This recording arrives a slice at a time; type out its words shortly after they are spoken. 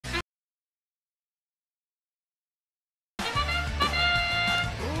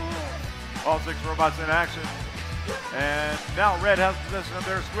All 6 robots in action. And now red has possession of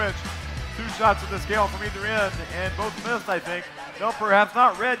their switch. 2 shots at the scale from either end, and both missed, I think. No, perhaps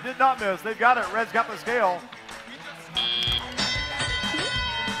not. Red did not miss. They've got it. Red's got the scale.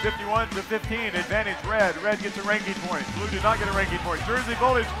 51-15, advantage red. Red gets a ranking point. Blue did not get a ranking point. Jersey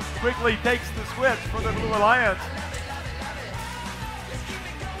Voltage quickly takes the switch for the Blue Alliance.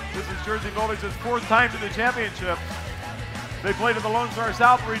 This is Jersey Voltage's 4th time to the championship. They played in the Lone Star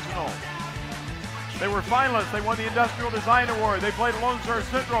South Regional. They were finalists. They won the Industrial Design Award. They played Lone Star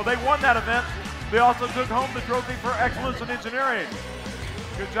Central. They won that event. They also took home the trophy for excellence in engineering.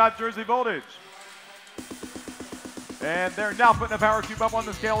 Good job, Jersey Voltage. And they're now putting a power cube up on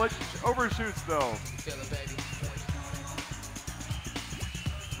the scale. It overshoots, though.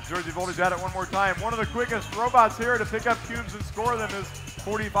 Jersey Voltage at it one more time. One of the quickest robots here to pick up cubes and score them is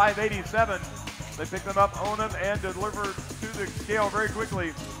 4587. They pick them up, own them, and deliver to the scale very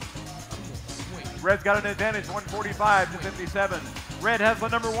quickly. Red's got an advantage, 145-57. Red has the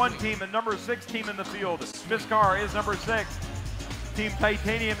 #1 team and #6 team in the field. Miskar is #6. Team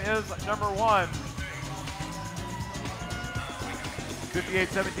Titanium is #1.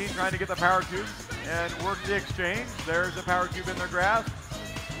 58-17 trying to get the power cubes and work the exchange. There's a power cube in their grasp.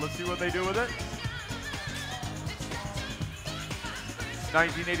 Let's see what they do with it.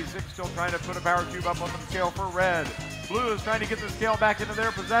 1986 still trying to put a power cube up on the scale for red. Blue is trying to get the scale back into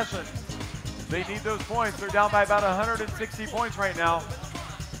their possession. They need those points. They're down by about 160 points right now.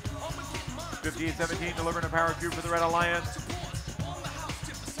 58-17 delivering a power cube for the Red Alliance.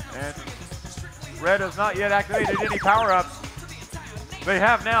 And red has not yet activated any power-ups. They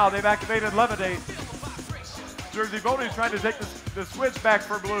have now. They've activated Levitate. Jersey Voltage trying to take the switch back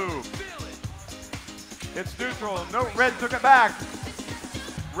for blue. It's neutral. No, red took it back.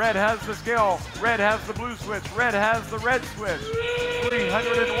 Red has the scale. Red has the blue switch. Red has the red switch.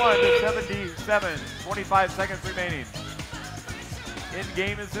 301-77. 25 seconds remaining.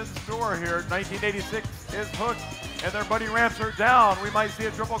 In-game is in store here. 1986 is hooked, and their buddy ramps are down. We might see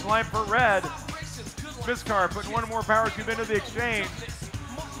a triple climb for red. Miskar putting one more power cube into the exchange.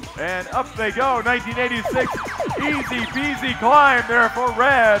 And up they go. 1986. Easy peasy climb there for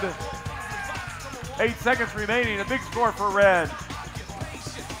red. 8 seconds remaining. A big score for red.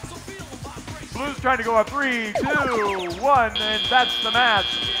 Blue's trying to go up 3, 2, 1, and that's the match.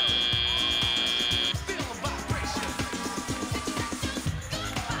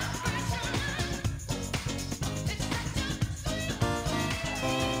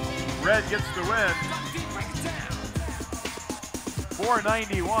 Red gets the win.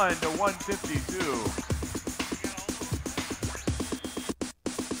 491-152.